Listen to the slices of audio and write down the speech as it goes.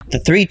The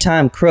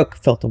three-time crook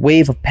felt a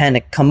wave of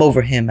panic come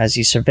over him as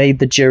he surveyed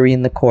the jury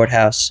in the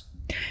courthouse.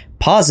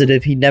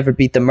 Positive he'd never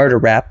beat the murder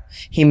rap,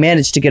 he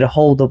managed to get a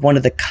hold of one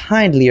of the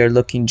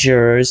kindlier-looking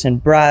jurors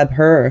and bribe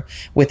her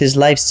with his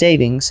life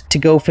savings to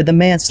go for the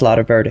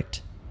manslaughter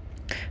verdict.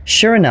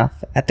 Sure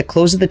enough, at the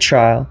close of the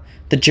trial,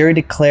 the jury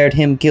declared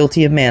him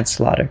guilty of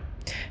manslaughter.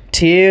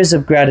 Tears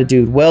of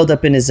gratitude welled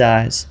up in his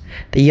eyes.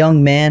 The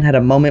young man had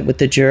a moment with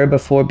the juror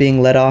before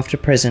being led off to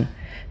prison.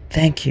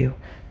 "Thank you,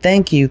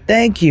 thank you,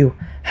 thank you.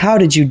 How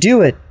did you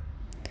do it?"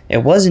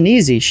 "It wasn't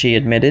easy," she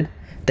admitted.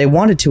 "They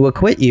wanted to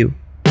acquit you."